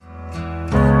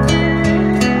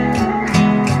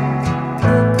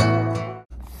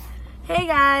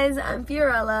I'm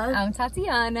Fiorella. I'm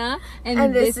Tatiana.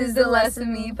 And this is the Less of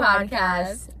Me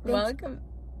podcast. Welcome.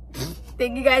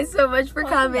 Thank you guys so much for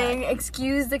coming.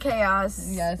 Excuse the chaos.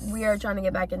 Yes. We are trying to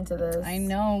get back into this. I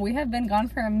know. We have been gone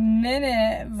for a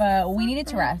minute, but we needed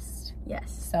to rest.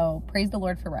 Yes. So praise the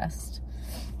Lord for rest.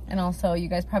 And also, you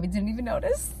guys probably didn't even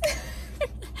notice.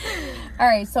 All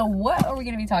right, so what are we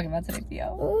going to be talking about today,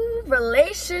 Theo? Ooh,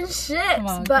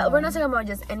 relationships. But we're not talking about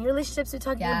just any relationships. We're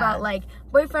talking about like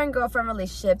boyfriend, girlfriend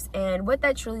relationships and what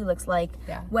that truly looks like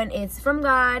when it's from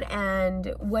God,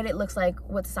 and what it looks like,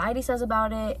 what society says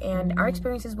about it, and our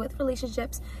experiences with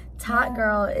relationships. Tot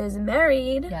Girl is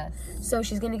married. Yes. So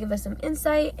she's going to give us some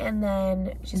insight, and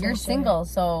then You're single,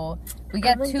 so we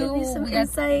got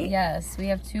insight. Yes, we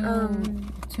have two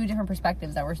different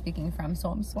perspectives that we're speaking from. So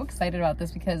I'm so excited about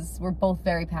this because we're both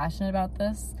very passionate about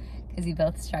this, because we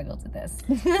both struggled with this.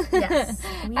 Yes.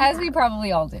 As we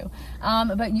probably all do.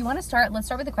 But you want to start, let's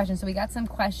start with the questions. So we got some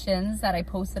questions that I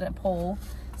posted a poll.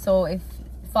 So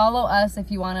follow us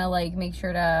if you want to like make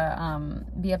sure to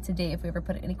be up to date if we ever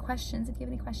put any questions, if you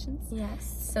have any questions.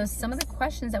 Yes. So some of the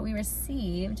questions that we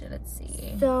received, let's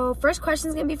see. So first question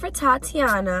is going to be for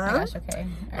Tatiana. Oh my gosh, okay.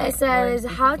 All right. It says,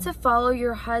 how to follow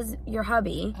your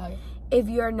hubby if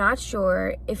you're not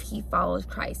sure if he follows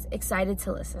Christ. Excited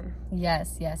to listen.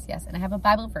 Yes. And I have a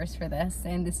Bible verse for this,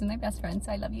 and this is my best friend,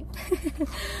 so I love you.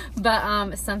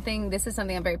 But this is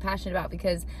something I'm very passionate about,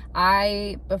 because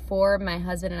before my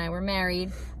husband and I were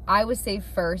married, I was saved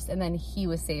first and then he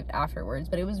was saved afterwards.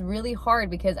 But it was really hard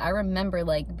because I remember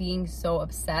like being so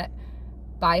upset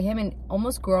by him and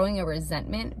almost growing a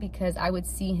resentment, because I would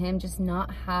see him just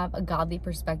not have a godly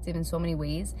perspective in so many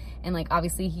ways. And like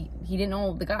obviously he didn't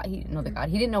know God, he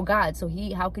didn't know God, so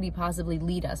how could he possibly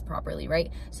lead us properly,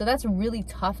 right? So that's really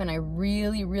tough, and I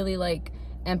really, really like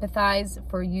empathize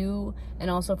for you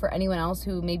and also for anyone else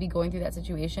who may be going through that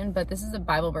situation. But this is a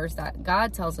Bible verse that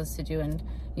God tells us to do, and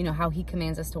you know how he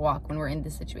commands us to walk when we're in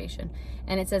this situation.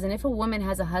 And it says, and if a woman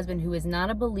has a husband who is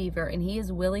not a believer and he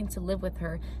is willing to live with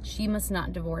her, she must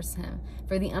not divorce him.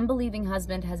 For the unbelieving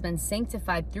husband has been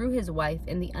sanctified through his wife,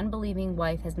 and the unbelieving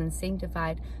wife has been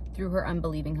sanctified through her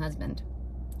unbelieving husband.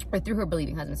 Or through her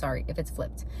believing husband, sorry, if it's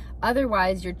flipped.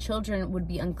 Otherwise, your children would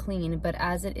be unclean, but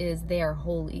as it is, they are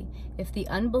holy. If the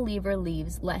unbeliever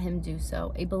leaves, let him do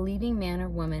so. A believing man or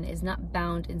woman is not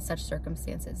bound in such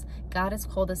circumstances. God has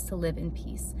called us to live in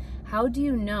peace. How do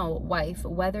you know, wife,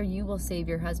 whether you will save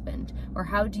your husband? Or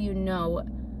how do you know,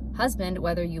 husband,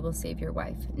 whether you will save your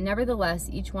wife? Nevertheless,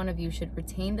 each one of you should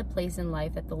retain the place in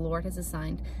life that the Lord has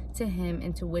assigned to him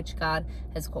and to which God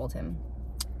has called him.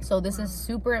 So this is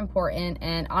super important,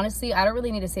 and honestly, I don't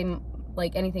really need to say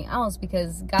like anything else,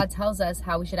 because God tells us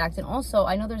how we should act. And also,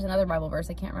 I know there's another Bible verse,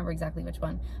 I can't remember exactly which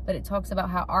one, but it talks about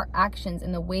how our actions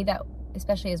and the way that,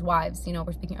 especially as wives, you know,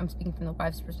 I'm speaking from the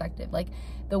wife's perspective, like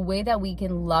the way that we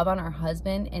can love on our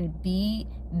husband and be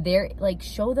there, like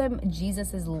show them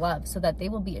Jesus's love, so that they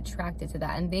will be attracted to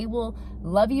that, and they will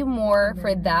love you more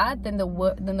for that than the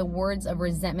words of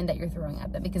resentment that you're throwing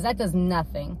at them, because that does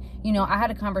nothing. You know, I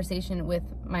had a conversation with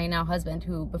my now husband,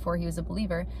 who before he was a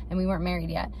believer and we weren't married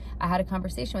yet, I had a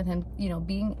conversation with him, you know,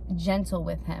 being gentle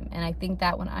with him. And I think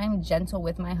that when I'm gentle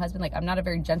with my husband, like I'm not a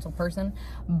very gentle person,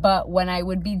 but when I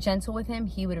would be gentle with him,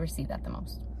 he would receive that the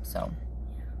most. So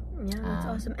yeah, that's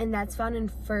awesome. And that's found in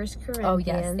 1 Corinthians. Oh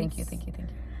yes, thank you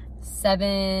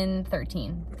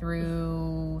 7:13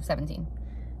 through 17.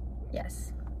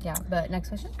 Yes. Yeah, but next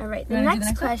question. All right, the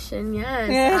next question,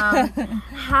 yes.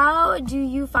 How do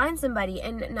you find somebody?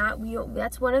 And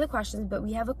that's one of the questions, but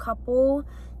we have a couple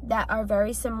that are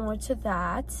very similar to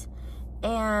that.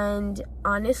 And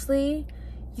honestly,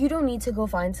 you don't need to go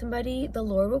find somebody. The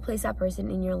Lord will place that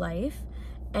person in your life,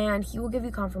 and he will give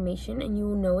you confirmation, and you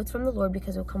will know it's from the Lord,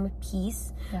 because it will come with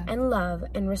peace and love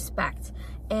and respect.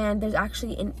 And there's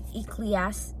actually an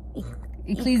Ecclesiastes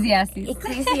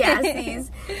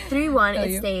 3:1,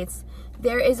 it states,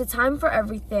 there is a time for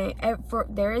everything,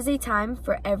 there is a time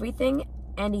for everything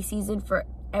and a season for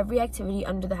every activity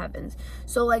under the heavens.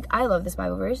 So like, I love this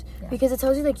Bible verse because it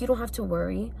tells you like you don't have to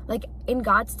worry. Like in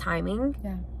God's timing,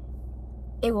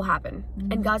 it will happen.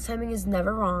 And God's timing is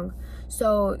never wrong.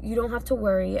 So you don't have to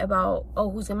worry about,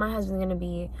 who's my husband gonna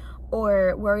be,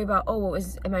 or worry about,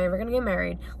 am I ever gonna get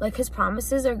married? Like his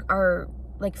promises are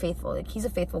like faithful. Like he's a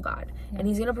faithful God, and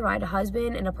he's gonna provide a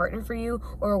husband and a partner for you,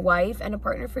 or a wife and a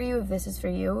partner for you if this is for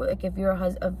you. Like if you're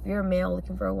a male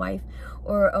looking for a wife,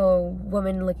 or a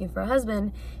woman looking for a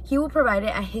husband, he will provide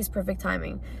it at his perfect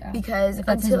timing, because if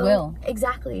that's his will.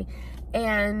 Exactly.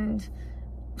 And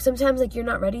sometimes like you're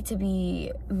not ready to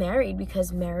be married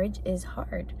because marriage is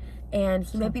hard, and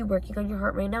he might be working on your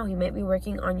heart right now. He might be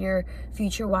working on your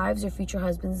future wives or future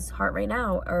husband's heart right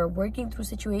now, or working through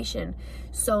situation.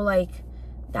 So like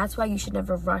that's why you should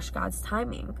never rush God's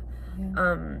timing.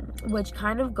 Which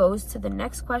kind of goes to the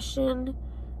next question.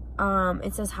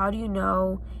 It says, how do you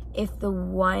know if they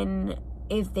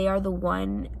are the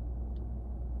one,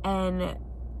 and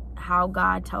how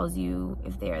God tells you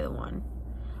if they are the one?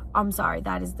 I'm sorry,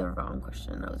 that is the wrong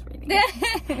question I was reading.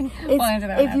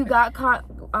 If you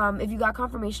got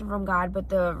confirmation from God, but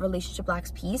the relationship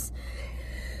lacks peace,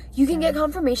 you can get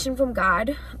confirmation from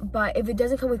God, but if it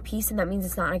doesn't come with peace, then that means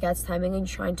it's not God's timing and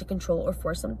you're trying to control or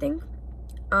force something.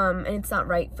 And it's not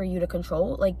right for you to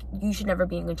control. Like, you should never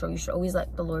be in control. You should always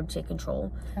let the Lord take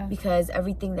control, because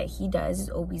everything that he does is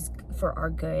always for our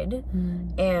good.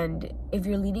 And if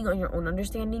you're leading on your own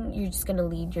understanding, you're just going to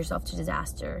lead yourself to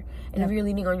disaster. And if you're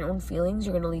leading on your own feelings,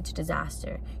 you're going to lead to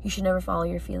disaster. You should never follow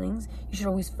your feelings. You should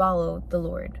always follow the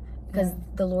Lord, because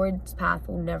the Lord's path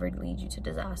will never lead you to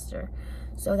disaster.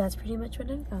 So that's pretty much what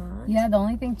I got. Yeah, the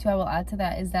only thing too I will add to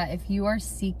that is that if you are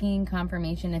seeking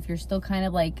confirmation, if you're still kind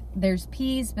of like, there's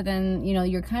peace, but then, you know,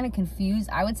 you're kind of confused,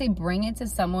 I would say bring it to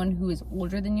someone who is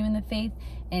older than you in the faith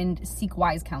and seek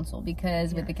wise counsel,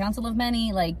 because with the counsel of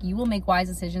many, like, you will make wise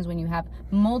decisions when you have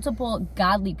multiple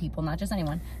godly people, not just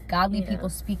anyone, godly people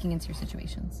speaking into your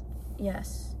situations.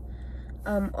 Yes.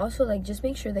 Also, like, just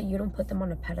make sure that you don't put them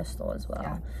on a pedestal as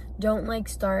well. Don't like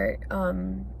start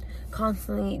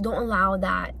constantly, don't allow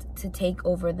that to take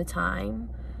over the time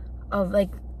of, like,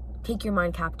 take your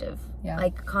mind captive.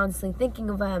 Like, constantly thinking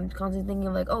of them, constantly thinking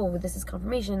of like, oh, this is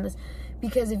confirmation, this,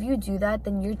 because if you do that,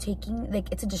 then you're taking,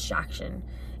 like, it's a distraction,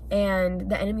 and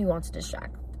the enemy wants to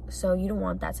distract, so you don't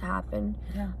want that to happen.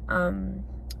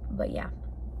 But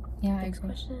next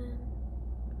question.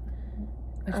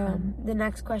 Which one? The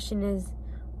next question is,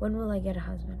 when will I get a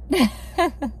husband?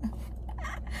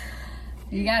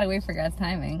 You gotta wait for God's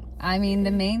timing. I mean,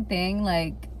 the main thing,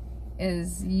 like,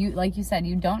 is you, like you said,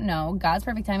 you don't know God's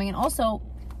perfect timing. And also,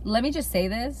 let me just say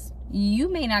this, you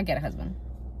may not get a husband.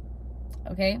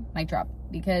 Okay? Mic drop.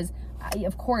 Because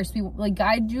of course,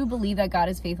 I do believe that God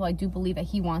is faithful. I do believe that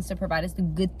he wants to provide us the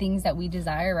good things that we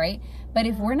desire, right? But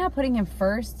if we're not putting him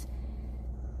first,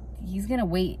 he's gonna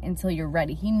wait until you're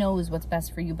ready. He knows what's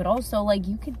best for you. But also, like,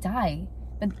 you could die.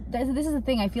 But this is the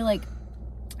thing, I feel like,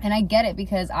 and I get it,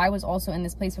 because I was also in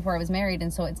this place before I was married,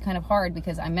 and so it's kind of hard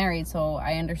because I'm married, so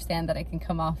I understand that I can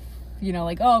come off, you know,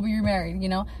 like, oh, but you're married, you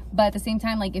know? But at the same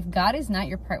time, like, if God is not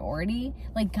your priority,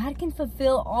 like, God can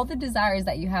fulfill all the desires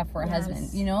that you have for a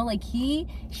husband, you know? Like, he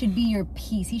should be your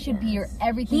peace. He should be your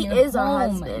everything. He is our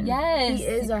husband. Yes. He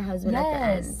is our husband at the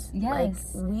end.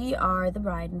 Yes. Like, we are the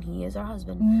bride and he is our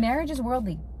husband. Marriage is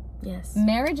worldly. Yes.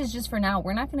 Marriage is just for now.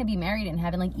 We're not going to be married in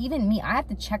heaven. Like, even me, I have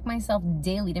to check myself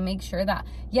daily to make sure that,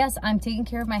 yes, I'm taking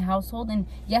care of my household, and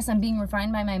yes, I'm being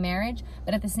refined by my marriage,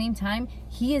 but at the same time,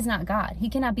 he is not God. He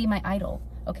cannot be my idol,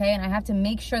 okay? And I have to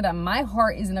make sure that my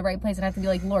heart is in the right place, and I have to be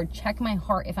like, Lord, check my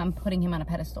heart if I'm putting him on a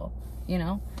pedestal, you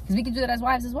know? Because we can do that as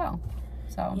wives as well.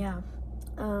 So. Yeah.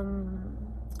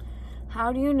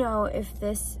 How do you know if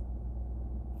this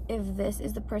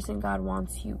is the person God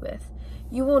wants you with?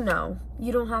 You will know.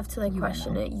 You don't have to, like,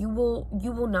 question it. You will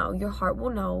know. Your heart will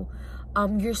know.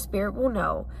 Your spirit will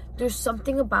know. There's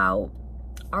something about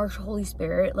our Holy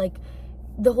Spirit, like,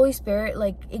 the Holy Spirit,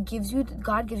 like,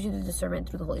 God gives you the discernment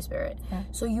through the Holy Spirit.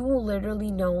 So you will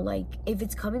literally know, like, if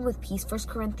it's coming with peace. 1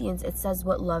 Corinthians, it says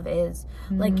what love is.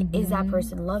 Like, is that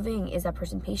person loving? Is that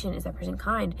person patient? Is that person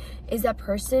kind? Is that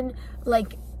person,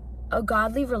 like, a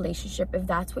godly relationship, if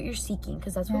that's what you're seeking,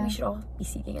 because that's what we should all be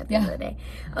seeking at the end of the day.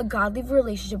 A godly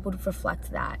relationship would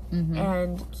reflect that,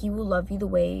 and he will love you the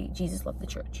way Jesus loved the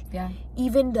church.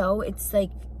 Even though it's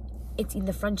like, it's in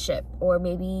the friendship, or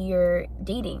maybe you're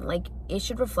dating, like, it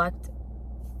should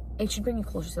bring you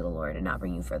closer to the Lord and not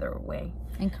bring you further away.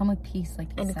 And come with peace, like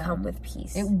you said. And come with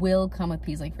peace. It will come with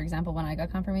peace. Like, for example, when I got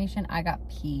confirmation, I got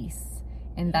peace,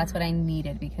 and that's what I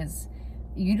needed, because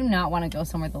you do not want to go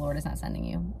somewhere the Lord is not sending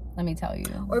you. Let me tell you.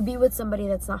 Or be with somebody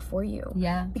that's not for you.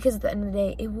 Because at the end of the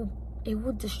day, it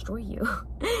will destroy you.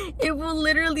 It will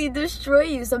literally destroy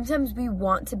you. Sometimes we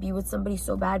want to be with somebody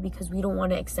so bad because we don't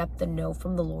want to accept the no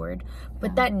from the Lord.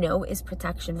 But that no is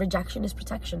protection. Rejection is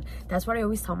protection. That's what I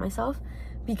always tell myself.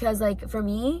 Because, like, for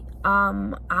me,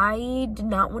 I did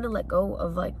not want to let go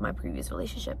of, like, my previous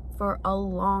relationship for a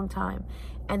long time.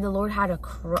 And the Lord had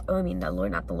the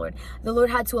Lord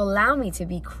had to allow me to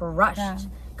be crushed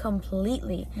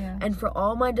completely. And for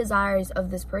all my desires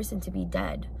of this person to be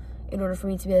dead, in order for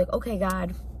me to be like, okay,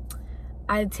 God,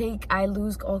 I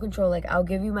lose all control. Like, I'll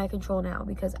give you my control now,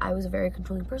 because I was a very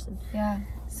controlling person. Yeah.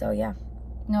 So, yeah.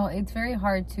 No, it's very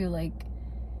hard to, like,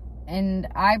 and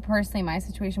I personally, my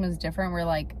situation was different, where,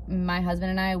 like, my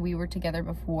husband and I, we were together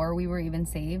before we were even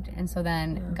saved. And so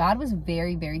then God was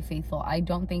very, very faithful. I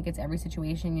don't think it's every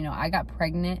situation. You know, I got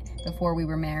pregnant before we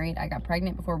were married. I got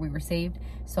pregnant before we were saved.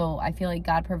 So I feel like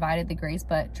God provided the grace,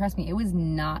 but trust me, it was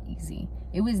not easy.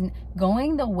 It was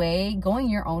going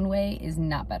your own way is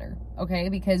not better, okay?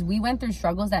 Because we went through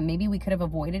struggles that maybe we could have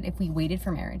avoided if we waited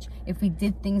for marriage. If we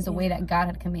did things the way that God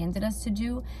had commanded us to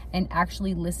do, and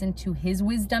actually listened to his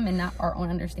wisdom and not our own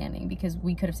understanding, because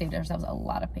we could have saved ourselves a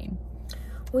lot of pain.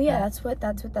 Well, yeah, that's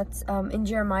in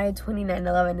Jeremiah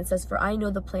 29:11, it says, "For I know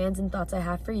the plans and thoughts I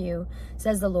have for you,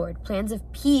 says the Lord, plans of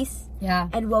peace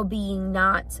and well-being,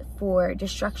 not for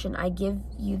destruction. I give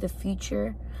you the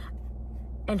future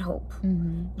and hope."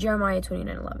 Jeremiah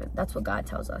 29:11. That's what God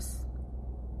tells us.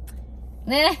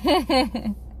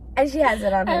 And she has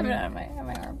it on her. I have it on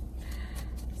my arm.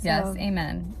 So. Yes,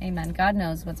 amen. God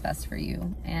knows what's best for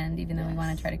you. And even though we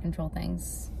want to try to control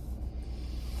things.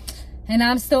 And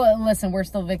we're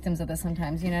still victims of this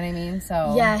sometimes, you know what I mean?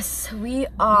 So yes, we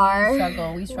are.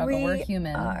 We struggle. We're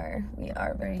human. We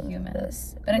are very human.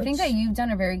 But I think that you've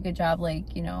done a very good job,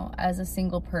 like, you know, as a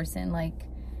single person, like,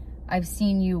 I've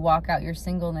seen you walk out your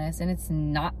singleness,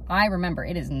 and I remember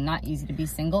it is not easy to be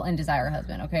single and desire a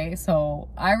husband, okay? So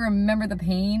I remember the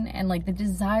pain and, like, the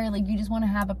desire, like, you just want to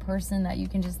have a person that you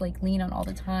can just, like, lean on all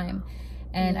the time.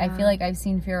 And I feel like I've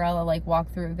seen Fiorella, like,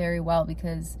 walk through it very well,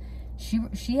 because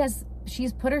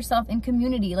she's put herself in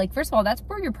community. Like, first of all, that's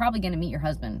where you're probably going to meet your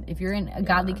husband. If you're in a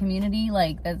godly community,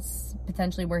 like, that's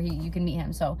potentially where you can meet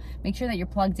him. So make sure that you're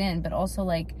plugged in, but also,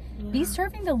 like, be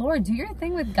serving the Lord. Do your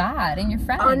thing with God and your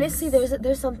friends. Honestly,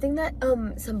 there's something that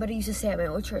somebody used to say at my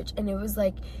old church, and it was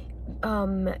like,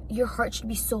 your heart should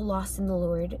be so lost in the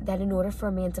Lord that in order for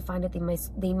a man to find it,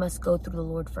 they must go through the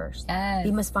Lord first. Yes.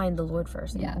 They must find the Lord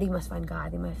first. Yeah. They must find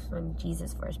God. They must find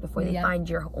Jesus first before they find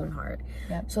your own heart.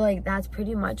 Yep. So, like, that's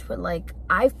pretty much what, like,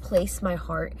 I've placed my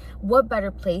heart. What better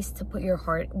place to put your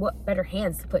heart, what better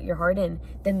hands to put your heart in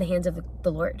than the hands of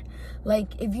the Lord?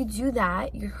 Like, if you do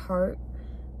that, your heart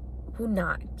will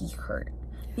not be hurt.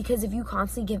 Because if you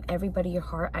constantly give everybody your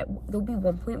heart, there'll be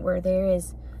one point where there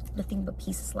is nothing but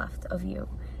pieces left of you.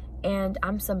 And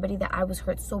I'm somebody that I was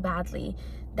hurt so badly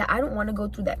that I don't want to go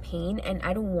through that pain, and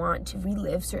I don't want to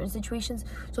relive certain situations.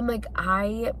 So I'm like,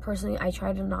 I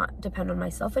try to not depend on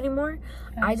myself anymore.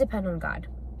 I depend on God.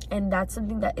 And that's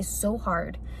something that is so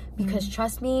hard, because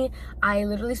trust me, I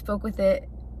literally spoke with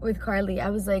Carly. I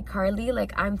was like, Carly,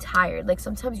 like, I'm tired. Like,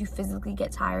 sometimes you physically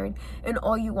get tired, and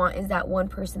all you want is that one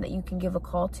person that you can give a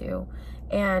call to.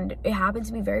 And it happened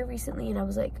to me very recently, and I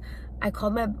was like, I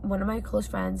called one of my close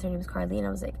friends, her name is Carly, and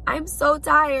I was like, I'm so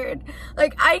tired.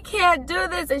 Like, I can't do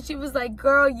this. And she was like,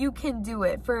 girl, you can do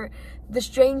it. For the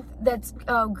strength that's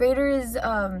greater is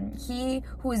he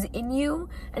who is in you.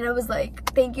 And I was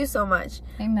like, thank you so much.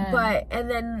 Amen. And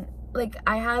then, like,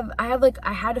 I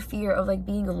had a fear of, like,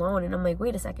 being alone, and I'm like,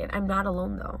 wait a second, I'm not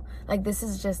alone though. Like, this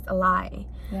is just a lie.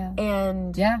 Yeah.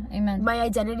 And amen. My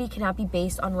identity cannot be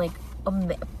based on, like,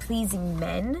 pleasing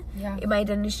men. Yeah. My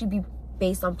identity should be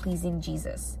based on pleasing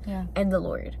Jesus and the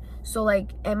Lord. So,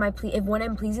 like, if when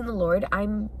I'm pleasing the Lord,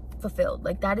 I'm fulfilled.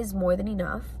 Like, that is more than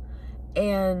enough.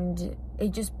 And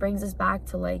it just brings us back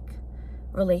to, like,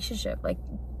 relationship. Like,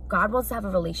 God wants to have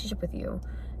a relationship with you.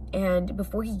 And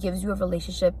before he gives you a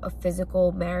relationship, a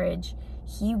physical marriage,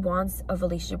 he wants a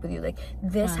relationship with you. Like,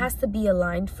 this has to be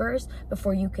aligned first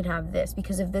before you can have this.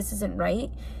 Because if this isn't right,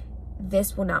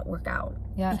 this will not work out.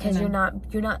 Because you're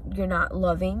not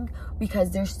loving,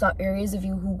 because there's some areas of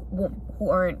you who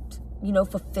aren't, you know,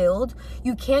 fulfilled.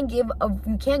 You can't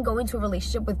go into a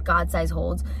relationship with God-sized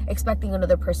holes expecting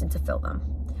another person to fill them.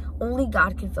 Only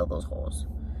God can fill those holes.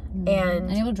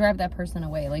 And it will drive that person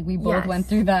away. Like, we both went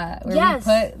through that, where we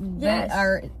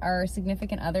put our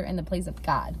significant other in the place of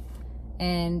God,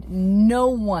 and no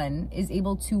one is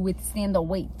able to withstand the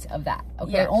weight of that.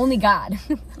 Okay, only God.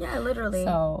 Yeah, literally.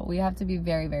 So we have to be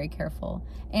very, very careful,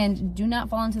 and do not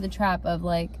fall into the trap of,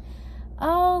 like,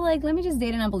 oh, like, let me just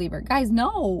date an unbeliever. Guys,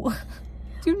 no.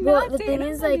 Do not date an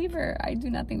unbeliever. Like, I do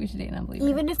not think we should date an unbeliever.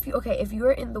 Even if you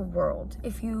are in the world,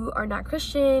 if you are not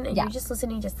Christian and you're just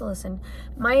listening just to listen,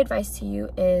 my advice to you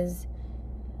is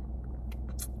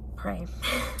pray.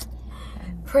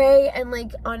 Pray, and,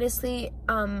 like, honestly,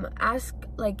 ask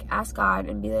God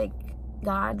and be like,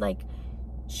 God, like,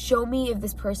 show me if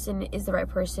this person is the right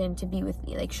person to be with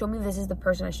me. Like, show me if this is the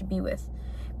person I should be with,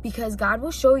 because God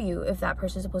will show you if that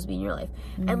person is supposed to be in your life.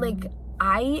 And, like,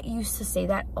 I used to say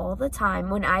that all the time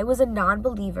when I was a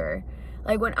non-believer.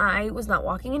 Like, when I was not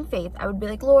walking in faith, I would be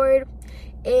like, Lord,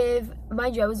 if,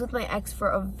 mind you, I was with my ex for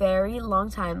a very long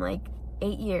time, like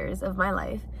 8 years of my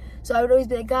life. So I would always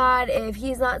be like, God, if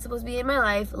he's not supposed to be in my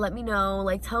life, let me know,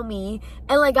 like, tell me.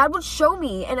 And, like, God would show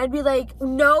me, and I'd be like,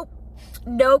 nope,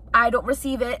 I don't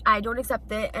receive it, I don't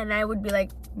accept it. And I would be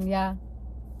like, yeah,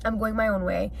 I'm going my own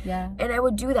way. Yeah. And I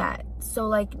would do that. So,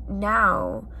 like,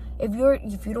 now, if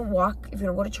you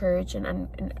don't go to church and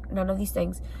none of these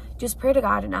things, just pray to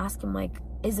God and ask him, like,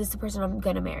 is this the person I'm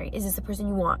gonna marry? Is this the person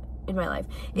you want in my life?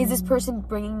 Is this person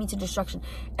bringing me to destruction?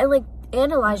 And, like,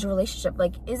 analyze your relationship.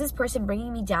 Like, is this person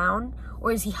bringing me down,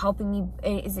 or is he helping me?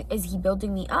 Is he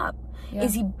building me up? Yeah.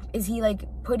 Is he like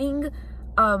putting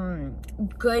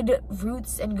good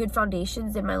roots and good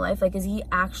foundations in my life? Like, is he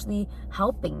actually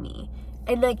helping me?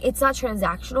 And, like, it's not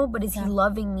transactional, but is he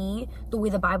loving me the way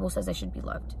the Bible says I should be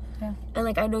loved? Yeah. And,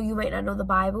 like, I know you might not know the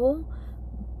Bible,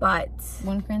 but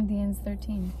 1 Corinthians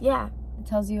 13. Yeah. It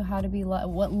tells you how to be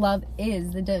what love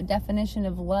is, the definition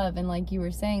of love. And, like you were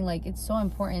saying, like, it's so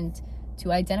important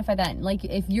to identify that. And, like,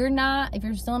 if you're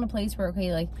still in a place where,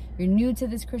 okay, like, you're new to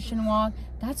this Christian walk,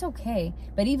 that's okay.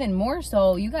 But even more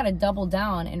so, you got to double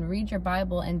down and read your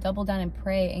Bible and double down and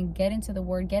pray and get into the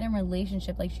Word, get in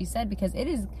relationship, like she said, because it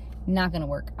is not going to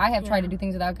work. I have tried to do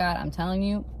things without God. I'm telling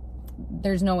you,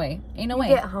 there's no way. Ain't no way.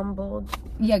 You get humbled.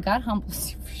 Yeah, God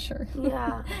humbles you for sure.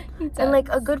 Yeah. And, like,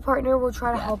 a good partner will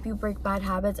try to help you break bad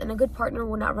habits, and a good partner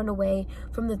will not run away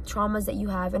from the traumas that you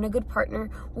have, and a good partner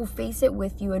will face it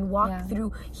with you and walk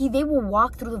through. They will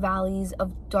walk through the valleys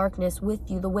of darkness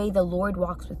with you the way the Lord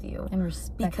walks with you. And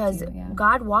respect because you,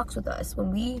 God walks with us.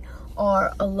 When we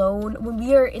are alone, when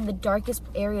we are in the darkest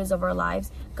areas of our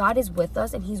lives, God is with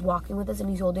us, and he's walking with us, and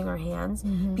he's holding our hands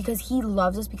because he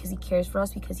loves us, because he cares for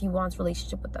us, because he wants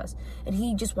relationship with us, and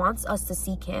he just wants us to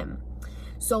seek him.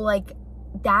 So, like,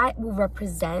 that will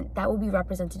be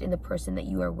represented in the person that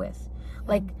you are with.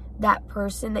 Like, that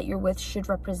person that you're with should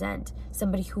represent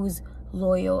somebody who's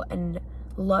loyal and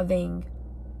loving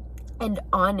and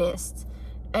honest.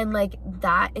 And, like,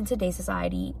 that in today's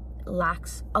society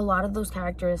lacks. A lot of those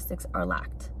characteristics are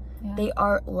lacked. They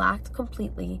are lacked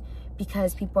completely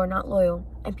because people are not loyal,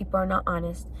 and people are not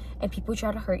honest, and people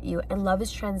try to hurt you, and love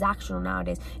is transactional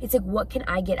nowadays. It's like, what can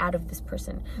I get out of this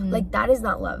person? Like, that is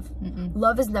not love.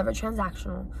 Love is never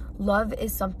transactional. Love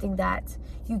is something that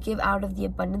you give out of the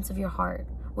abundance of your heart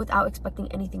without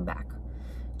expecting anything back.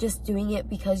 Just doing it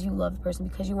because you love the person,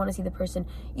 because you want to see the person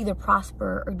either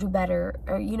prosper or do better,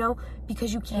 or, you know,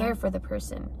 because you care for the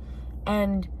person.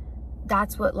 And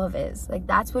that's what love is. Like,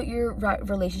 that's what your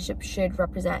relationship should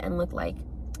represent and look like.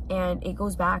 And it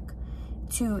goes back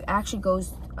to,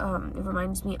 it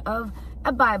reminds me of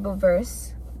a Bible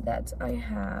verse that I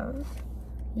have.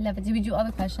 Love it. Did we do all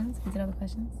the questions? We did all the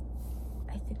questions?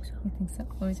 I think so. You think so?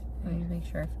 Let me make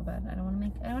sure. I feel bad. I don't want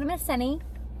to miss any.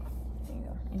 There you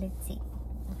go. Let's see.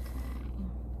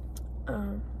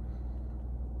 Okay.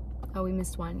 Oh, we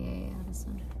missed one. Yeah, this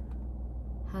one.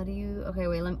 How do you... Okay,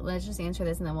 wait, let's just answer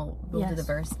this, and then we'll do the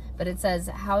verse. But it says,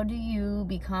 how do you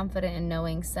be confident in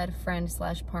knowing said friend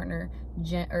 / partner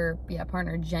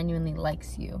partner genuinely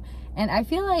likes you? And I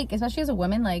feel like, especially as a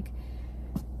woman, like,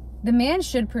 the man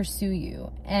should pursue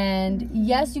you. And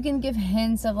yes, you can give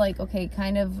hints of, like, okay,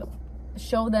 kind of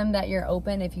show them that you're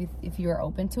open if you are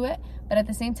open to it. But at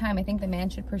the same time, I think the man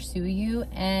should pursue you.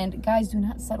 And guys, do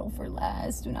not settle for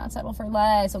less. Do not settle for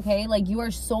less, okay? Like, you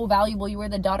are so valuable. You are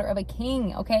the daughter of a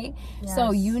king, okay? Yes.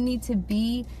 So you need to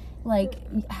be, like,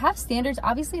 have standards,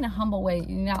 obviously in a humble way.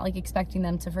 You're not, like, expecting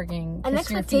them to freaking kiss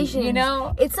expectations, your feet, you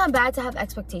know? It's not bad to have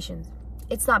expectations.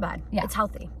 It's not bad. Yeah. It's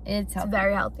healthy. It's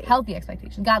very healthy. Healthy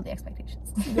expectations. Godly expectations.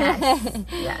 Yes.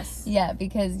 Yes. Yeah,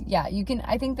 because, you can,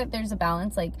 I think that there's a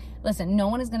balance. Like, listen, no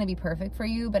one is going to be perfect for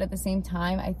you, but at the same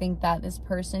time, I think that this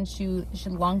person should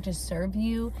long to serve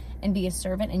you and be a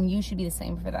servant, and you should be the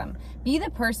same for them. Be the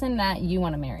person that you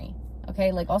want to marry,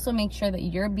 okay? Like, also make sure that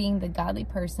you're being the godly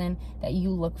person that you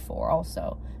look for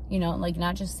also, you know? Like,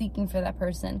 not just seeking for that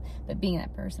person, but being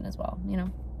that person as well, you know?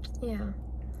 Yeah.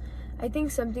 I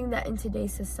think something that in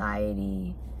today's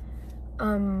society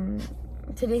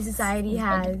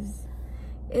has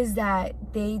is that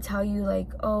they tell you, like,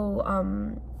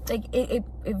 like, it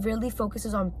really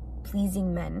focuses on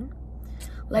pleasing men.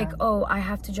 Like, I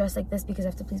have to dress like this because I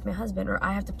have to please my husband, or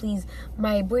I have to please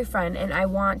my boyfriend and I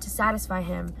want to satisfy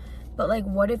him. But, like,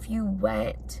 what if you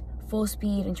went full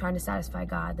speed and trying to satisfy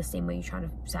God the same way you're trying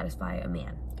to satisfy a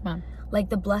man? Come on.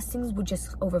 Like, the blessings would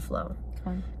just overflow.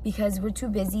 Because we're too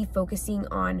busy focusing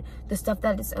on the stuff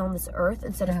that is on this earth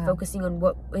instead of focusing on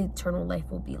what eternal life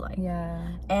will be like. Yeah.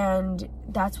 And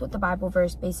that's what the Bible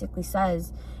verse basically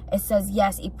says. It says,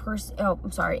 yes,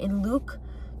 in Luke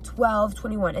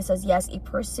 12:21, it says, yes, a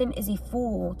person is a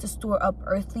fool to store up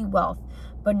earthly wealth,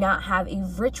 but not have a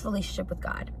rich relationship with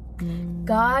God.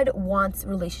 God wants a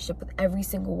relationship with every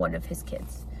single one of his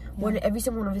kids, every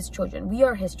single one of his children. We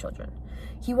are his children.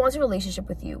 He wants a relationship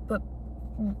with you, but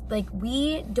like,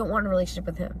 we don't want a relationship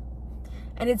with him.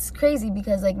 And it's crazy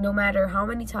because, like, no matter how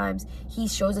many times he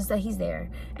shows us that he's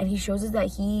there and he shows us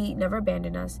that he never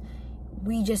abandoned us,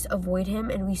 we just avoid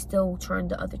him and we still turn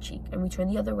the other cheek and we turn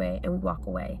the other way and we walk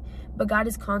away. But God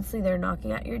is constantly there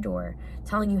knocking at your door,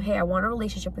 telling you, hey, I want a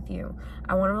relationship with you.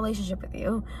 I want a relationship with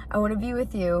you. I want to be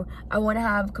with you. I want to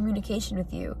have communication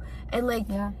with you. And like,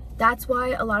 that's why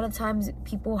a lot of times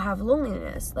people have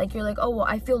loneliness. Like, you're like, oh, well,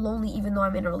 I feel lonely even though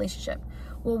I'm in a relationship.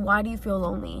 Well, why do you feel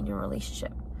lonely in your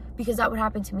relationship? Because that would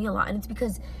happen to me a lot. And it's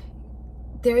because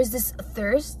there is this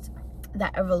thirst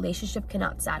that a relationship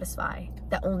cannot satisfy,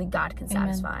 that only God can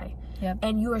satisfy. Yep.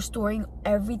 And you are storing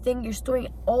everything. You're storing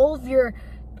all of your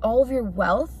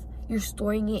wealth. You're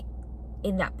storing it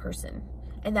in that person.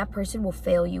 And that person will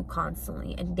fail you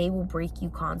constantly. And they will break you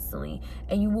constantly.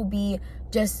 And you will be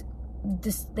just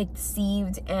like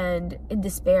deceived and in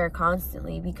despair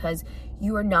constantly because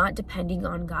you are not depending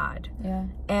on God. Yeah.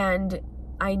 And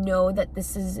I know that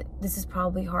this is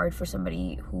probably hard for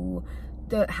somebody who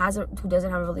doesn't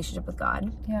have a relationship with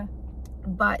God. Yeah.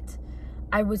 But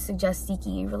I would suggest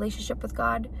seeking a relationship with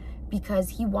God because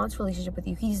he wants a relationship with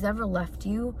you. He's never left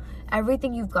you.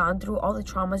 Everything you've gone through, all the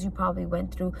traumas you probably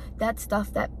went through, that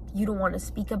stuff that you don't want to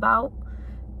speak about,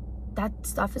 that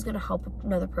stuff is going to help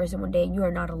another person one day, and you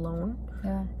are not alone.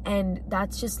 Yeah. And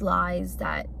that's just lies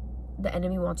that the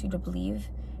enemy wants you to believe,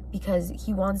 because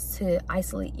he wants to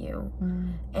isolate you.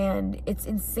 And it's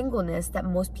in singleness that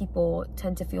most people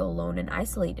tend to feel alone and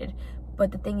isolated.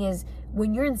 But the thing is,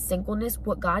 when you're in singleness,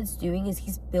 what God's doing is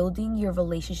he's building your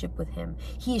relationship with him.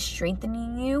 He is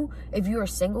strengthening you. If you are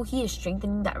single, he is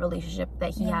strengthening that relationship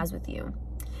that he has with you.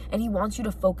 And he wants you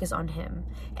to focus on him.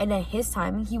 And at his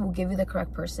timing, he will give you the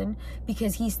correct person,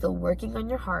 because he's still working on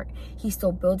your heart. He's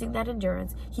still building that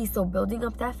endurance. He's still building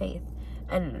up that faith.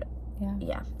 And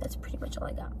yeah, that's pretty much all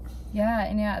I got. Yeah,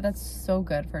 and that's so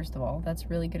good, first of all.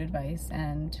 That's really good advice.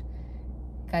 And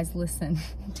guys, listen,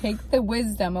 take the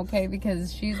wisdom, okay?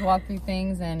 Because she's walked through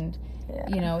things, and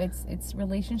you know, it's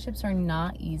relationships are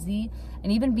not easy.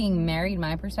 And even being married,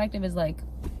 my perspective is like,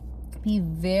 be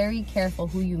very careful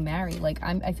who you marry. Like,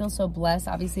 I feel so blessed,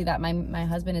 obviously, that my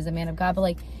husband is a man of God. But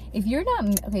like, if you're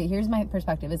not, okay, here's my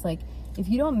perspective. It's like, if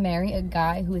you don't marry a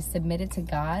guy who is submitted to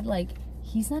God, like,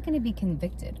 he's not going to be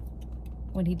convicted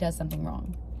when he does something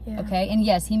wrong. Okay, and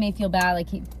yes, he may feel bad. Like,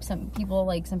 some people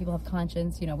have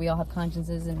conscience. You know, we all have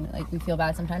consciences, and like, we feel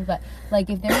bad sometimes. But like,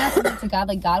 if they're not submitted to God,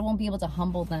 like, God won't be able to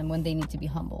humble them when they need to be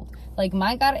humbled. Like,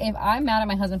 my God, if I'm mad at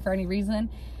my husband for any reason,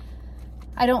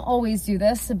 I don't always do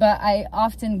this, but I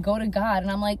often go to God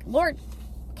and I'm like, Lord,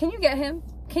 can you get him?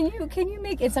 Can you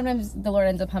make it? Sometimes the Lord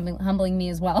ends up humbling me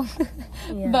as well.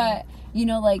 But you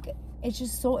know, like, it's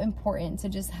just so important to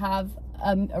just have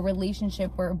a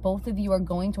relationship where both of you are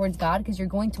going towards God, because you're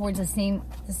going towards the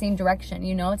same direction.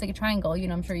 You know, it's like a triangle. You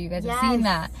know, I'm sure you guys have seen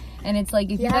that. And it's like,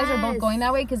 if you guys are both going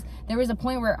that way, because there was a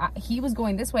point where he was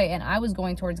going this way and I was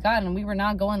going towards God, and we were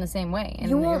not going the same way. And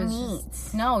you won't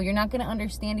meet. No, you're not going to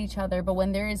understand each other. But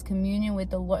when there is communion with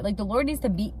the Lord, like, the Lord needs to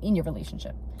be in your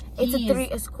relationship.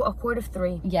 It's a cord of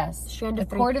three. Yes. Strand of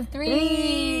three. Cord of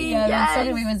three. Yeah, that's so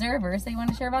good. Wait, was there a verse that you want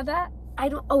to share about that? I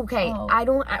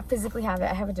don't physically have it.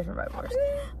 I have a different Bible verse.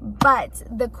 But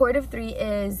the cord of three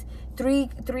is three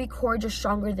cords are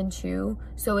stronger than two.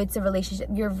 So it's a relationship.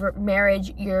 Your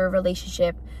marriage, your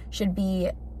relationship should be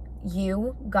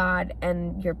you, God,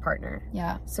 and your partner.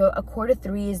 Yeah. So a cord of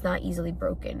three is not easily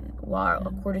broken, while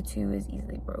a cord of two is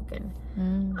easily broken.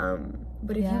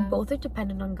 But if you both are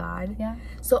dependent on God.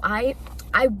 So I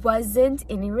wasn't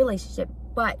in a relationship,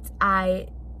 but I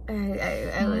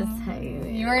was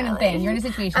you were in a thing. You're in a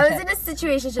situation. I was in a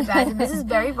situationship, guys, and this is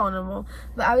very vulnerable.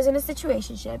 But I was in a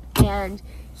situationship, and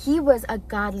he was a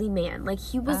godly man. Like,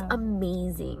 he was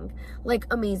amazing,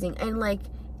 and like,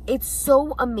 it's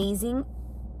so amazing.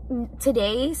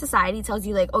 Today, society tells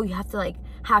you, like, oh, you have to, like,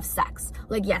 have sex.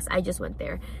 Like, yes, I just went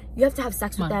there. You have to have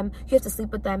sex with them. You have to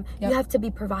sleep with them. You have to be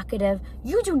provocative.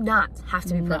 You do not have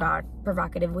to be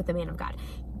provocative with a man of God.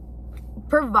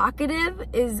 Provocative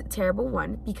is terrible,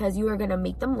 one, because you are going to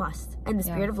make them lust, and the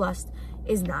spirit of lust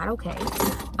is not okay.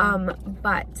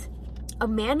 But a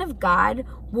man of God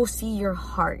will see your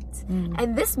heart.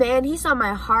 And this man, he saw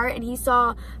my heart, and he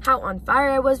saw how on fire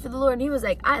I was for the Lord, and he was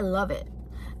like, I love it.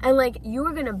 And like you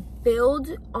are gonna build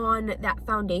on that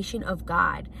foundation of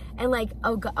God, and like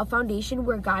a foundation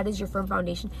where God is your firm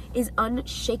foundation is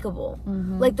unshakable.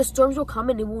 Like the storms will come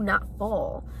and it will not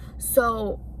fall.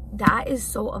 So that is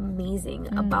so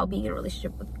amazing about being in a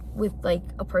relationship with like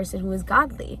a person who is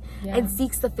godly and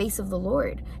seeks the face of the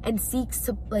Lord and seeks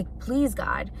to like please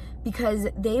God, because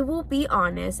they will be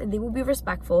honest and they will be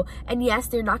respectful, and yes,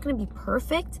 they're not going to be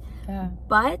perfect,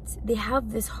 but they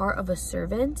have this heart of a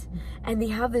servant, and they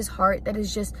have this heart that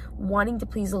is just wanting to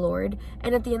please the Lord,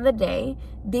 and at the end of the day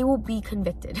they will be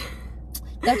convicted.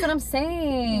 That's what I'm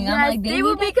saying. Yes, I'm like, they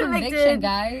will be convicted,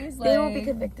 guys. They will be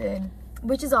convicted.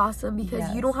 Which is awesome,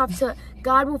 because you don't have to,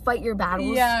 God will fight your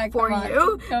battles for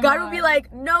you. God will be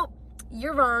like, nope,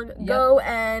 you're wrong. Go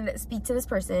and speak to this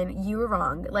person. You were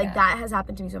wrong. Like that has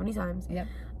happened to me so many times.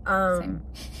 Same.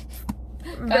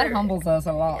 God humbles us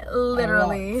a lot.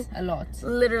 Literally. A lot.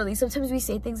 Literally. Sometimes we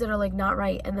say things that are like not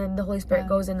right, and then the Holy Spirit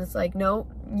goes and it's like, no,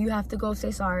 you have to go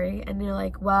say sorry. And you're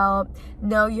like, well,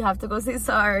 no, you have to go say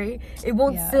sorry. It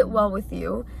won't sit well with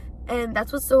you. And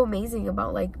that's what's so amazing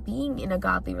about like being in a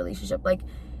godly relationship. Like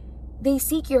they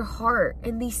seek your heart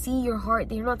and they see your heart.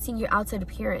 They're not seeing your outside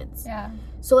appearance.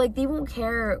 So like they won't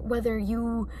care whether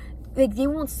you, like they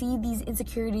won't see these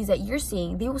insecurities that you're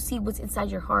seeing. They will see what's inside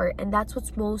your heart, and that's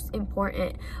what's most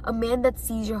important. A man that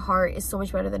sees your heart is so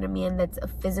much better than a man that's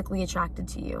physically attracted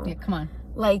to you. Yeah, come on.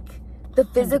 Like the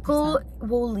physical 100%.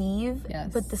 will leave,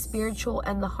 but the spiritual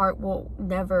and the heart will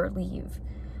never leave.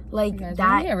 Like that. We're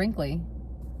gonna get wrinkly.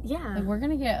 Yeah. Like we're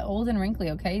gonna get old and wrinkly,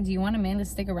 okay? Do you want a man to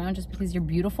stick around just because you're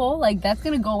beautiful? Like that's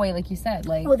gonna go away, like you said.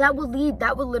 Like, well, that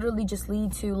would literally just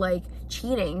lead to like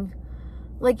cheating.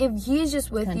 Like if he's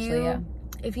just with you,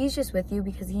 if he's just with you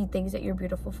because he thinks that you're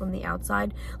beautiful from the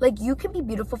outside, like you can be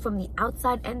beautiful from the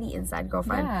outside and the inside,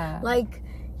 girlfriend. Like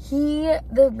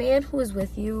the man who is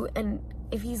with you, and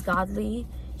if he's godly,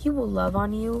 he will love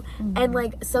on you. And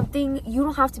like something, you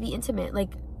don't have to be intimate,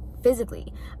 like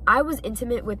physically. I was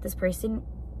intimate with this person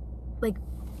like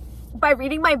by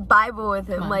reading my Bible with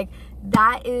him. Like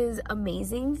that is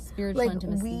amazing. Spiritual like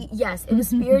intimacy. It was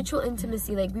spiritual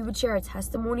intimacy. Like we would share our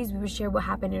testimonies, we would share what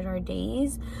happened in our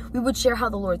days, we would share how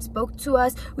the Lord spoke to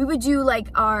us, we would do like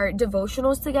our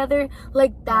devotionals together.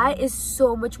 Like that is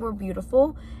so much more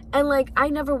beautiful. And like I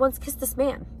never once kissed this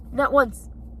man, not once.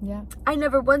 I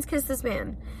never once kissed this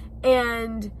man.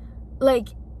 And like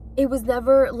it was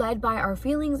never led by our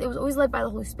feelings. It was always led by the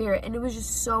Holy Spirit. And it was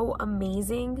just so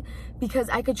amazing because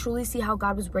I could truly see how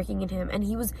God was working in him. And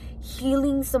he was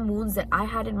healing some wounds that I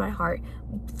had in my heart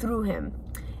through him.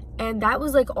 And that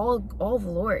was like all of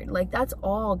the Lord. Like that's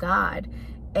all God.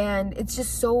 And it's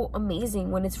just so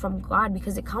amazing when it's from God,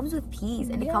 because it comes with peace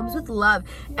and it comes with love.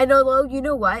 And although, you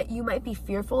know what, you might be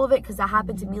fearful of it, because that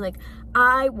happened to me. Like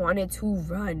I wanted to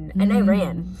run and I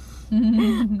ran.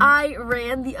 I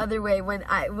ran the other way when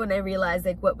I realized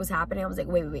like what was happening. I was like,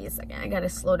 wait a second, I gotta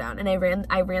slow down. And I ran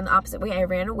the opposite way. I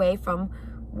ran away from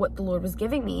what the Lord was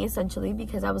giving me, essentially,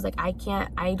 because I was like,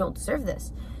 I don't deserve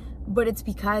this. But it's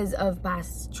because of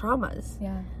past traumas.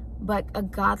 But a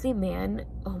godly man,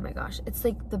 oh my gosh, it's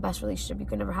like the best relationship you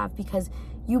can ever have, because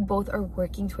you both are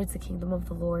working towards the kingdom of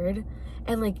the Lord,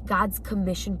 and like God's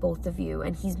commissioned both of you,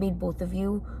 and he's made both of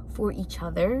you for each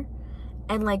other.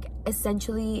 And like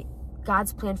essentially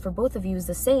God's plan for both of you is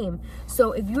the same.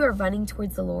 So if you are running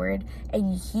towards the Lord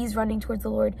and he's running towards the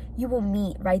Lord, you will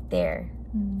meet right there.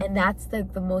 And that's the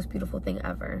most beautiful thing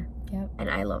ever. And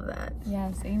I love that.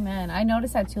 Yes, amen. I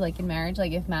noticed that too, like in marriage,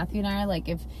 like if Matthew and I are like,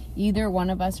 if either one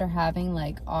of us are having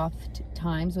like off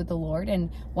times with the Lord,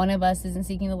 and one of us isn't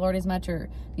seeking the Lord as much or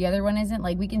the other one isn't,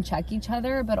 like we can check each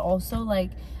other. But also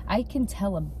like I can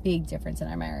tell a big difference in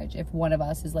our marriage if one of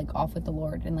us is like off with the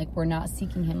Lord and like we're not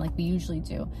seeking him like we usually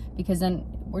do, because then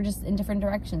we're just in different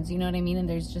directions, you know what I mean? And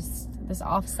there's just this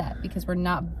offset because we're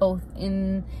not both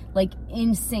in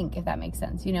sync, if that makes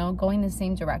sense, you know, going the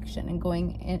same direction and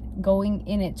going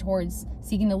in it towards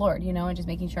seeking the Lord, you know, and just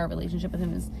making sure our relationship with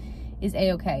him is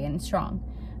a-okay and strong.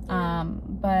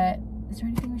 But is there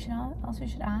anything else we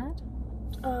should add?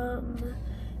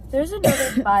 There's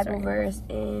another Bible verse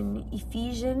in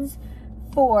Ephesians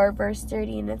 4 verse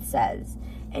 30, and it says,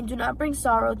 "And do not bring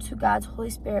sorrow to God's Holy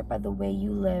Spirit by the way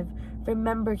you live.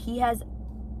 Remember, he has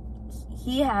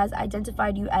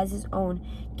identified you as his own,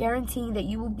 guaranteeing that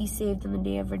you will be saved on the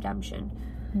day of redemption."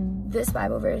 This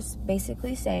Bible verse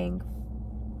basically saying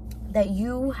that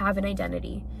you have an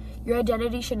identity. Your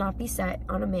identity should not be set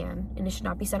on a man, and it should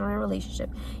not be set on a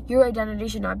relationship. Your identity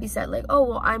should not be set like, oh,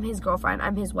 well, I'm his girlfriend,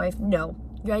 I'm his wife. No.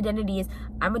 Your identity is,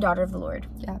 I'm a daughter of the Lord.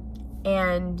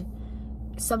 And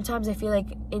sometimes I feel like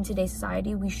in today's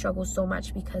society we struggle so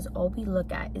much because all we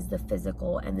look at is the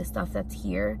physical and the stuff that's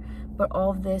here, but all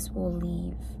of this will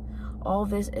leave. All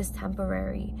this is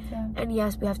temporary. Yeah. And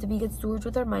yes, we have to be good stewards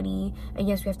with our money, and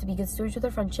yes, we have to be good stewards with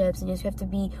our friendships, and yes, we have to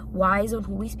be wise on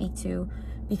who we speak to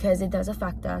because it does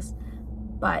affect us.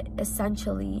 But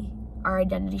essentially, our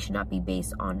identity should not be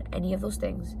based on any of those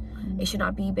things. It should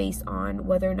not be based on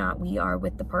whether or not we are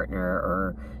with the partner,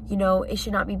 or, you know, it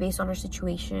should not be based on our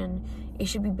situation. It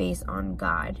should be based on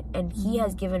God. And He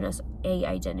has given us a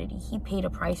identity. He paid a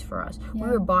price for us. Yeah.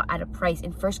 We were bought at a price.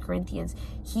 In 1 Corinthians,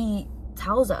 He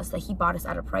tells us that He bought us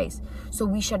at a price. So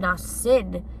we should not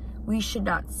sin. We should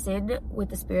not sin with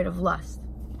the spirit of lust,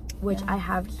 which I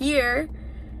have here.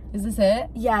 Is this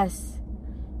it? Yes.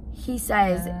 He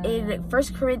says in 1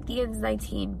 Corinthians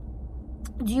 19,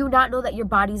 do you not know that your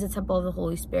body is a temple of the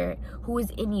Holy Spirit, who is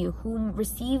in you, whom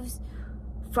receives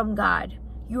from God?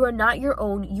 You are not your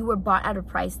own. You were bought at a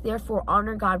price. Therefore,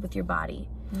 honor God with your body.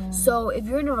 Yeah. So if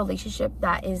you're in a relationship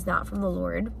that is not from the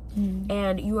Lord,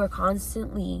 and you are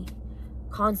constantly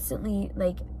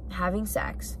like having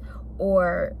sex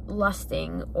or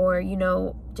lusting, or, you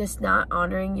know, just not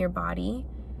honoring your body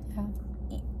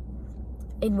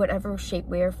in whatever shape,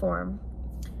 way, or form,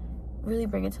 really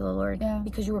bring it to the Lord,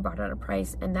 because you were bought at a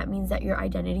price. And that means that your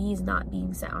identity is not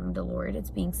being set on the Lord.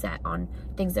 It's being set on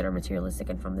things that are materialistic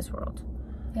and from this world.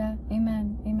 Yeah.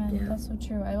 Amen. That's so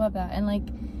true. I love that. And like,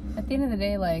 at the end of the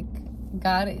day, like,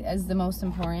 God is the most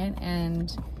important,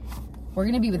 and we're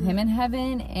going to be with Him in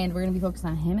heaven, and we're going to be focused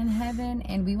on Him in heaven,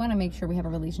 and we want to make sure we have a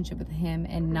relationship with Him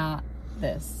and not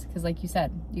this. Because like you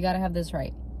said, you got to have this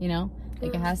right, you know?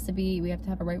 Like, it has to be, we have to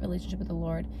have a right relationship with the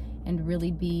Lord and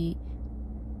really be,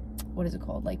 what is it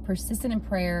called? Like, persistent in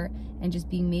prayer, and just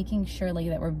be making sure, like,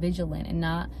 that we're vigilant and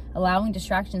not allowing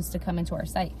distractions to come into our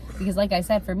sight. Because like I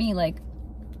said, for me, like,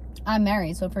 I'm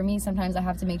married, so for me, sometimes I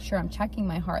have to make sure I'm checking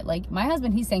my heart. Like, my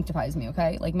husband, he sanctifies me,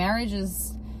 okay? Like, marriage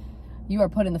is, you are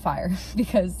put in the fire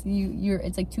because you're,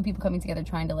 it's like two people coming together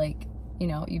trying to, like, you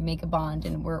know, you make a bond,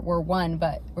 and we're one,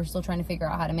 but we're still trying to figure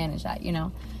out how to manage that, you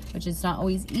know, which is not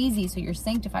always easy. So you're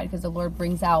sanctified because the Lord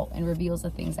brings out and reveals the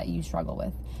things that you struggle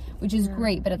with, which is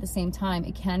great. But at the same time,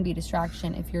 it can be a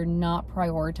distraction if you're not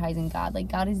prioritizing God.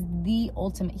 Like, God is the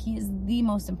ultimate. He is the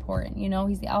most important, you know,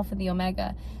 He's the Alpha, the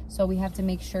Omega. So we have to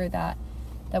make sure that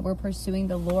we're pursuing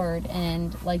the Lord.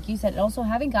 And like you said, also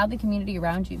having godly community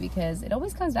around you, because it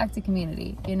always comes back to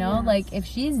community, you know. Like, if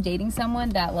she's dating someone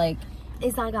that, like,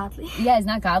 it's not godly. Yeah, it's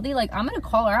not godly. Like, I'm gonna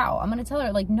call her out. I'm gonna tell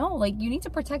her, like, no, like, you need to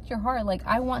protect your heart. Like,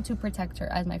 I want to protect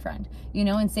her as my friend, you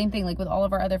know. And same thing, like, with all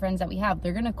of our other friends that we have,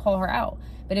 they're gonna call her out.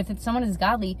 But if someone is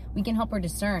godly, we can help her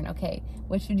discern, okay,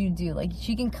 what should you do? Like,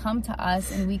 she can come to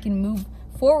us and we can move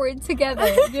forward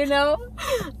together, you know.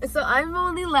 So I'm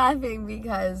only laughing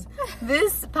because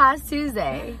this past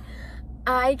Tuesday,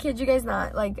 I kid you guys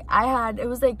not, like, it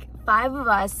was like 5 of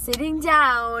us sitting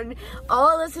down,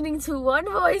 all listening to one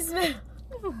voice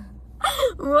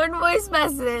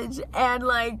message, and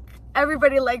like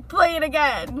everybody like play it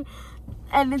again,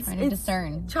 and it's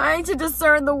trying to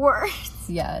discern the words.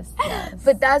 Yes.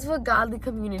 But that's what godly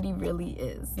community really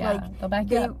is. Yeah, like, they'll back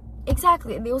you up.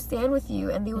 Exactly, and they will stand with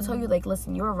you, and they will tell you, like,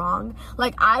 listen, you're wrong.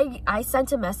 Like, I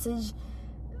sent a message,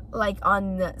 like,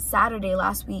 on Saturday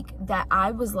last week that I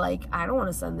was like, I don't want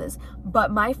to send this, but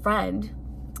my friend,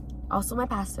 also my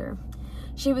pastor,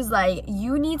 she was like,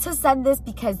 you need to send this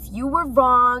because you were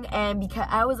wrong. And because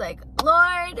I was like,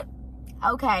 Lord,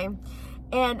 okay.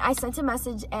 And I sent a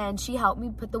message, and she helped me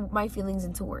put my feelings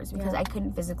into words, because I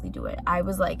couldn't physically do it. I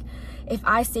was like, if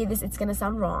I say this, it's gonna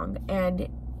sound wrong. And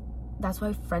that's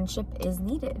why friendship is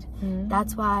needed.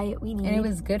 That's why we need. And it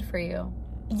was good for you.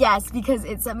 Yes, because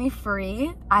it set me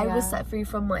free. I was set free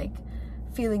from, like,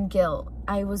 feeling guilt.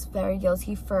 I was very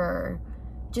guilty for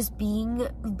just being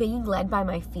led by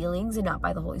my feelings and not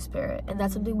by the Holy Spirit. And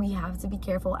that's something we have to be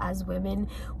careful as women.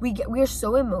 We are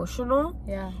so emotional.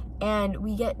 Yeah. And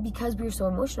because we're so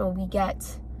emotional, we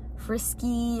get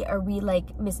frisky, or we,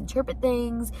 like, misinterpret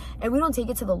things, and we don't take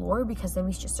it to the Lord, because then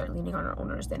we just start leaning on our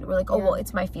own understanding. We're like, oh, well,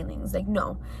 it's my feelings. Like,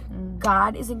 no.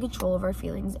 God is in control of our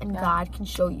feelings, and God can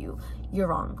show you you're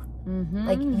wrong.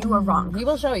 Like, you are wrong. He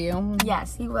will show you.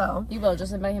 Yes, He will. You will.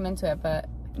 Just invite Him into it, but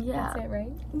yeah. That's it,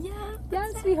 right? Yeah.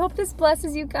 Yes, we hope this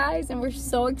blesses you guys, and we're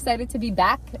so excited to be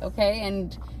back, okay?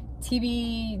 And to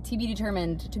be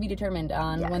determined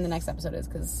on when the next episode is,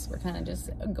 because we're kind of just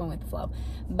going with the flow.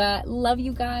 But love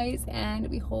you guys, and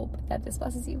we hope that this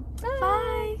blesses you.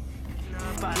 Bye.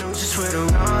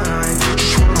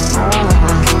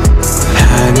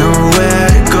 Had nowhere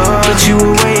to go, but you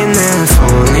were waiting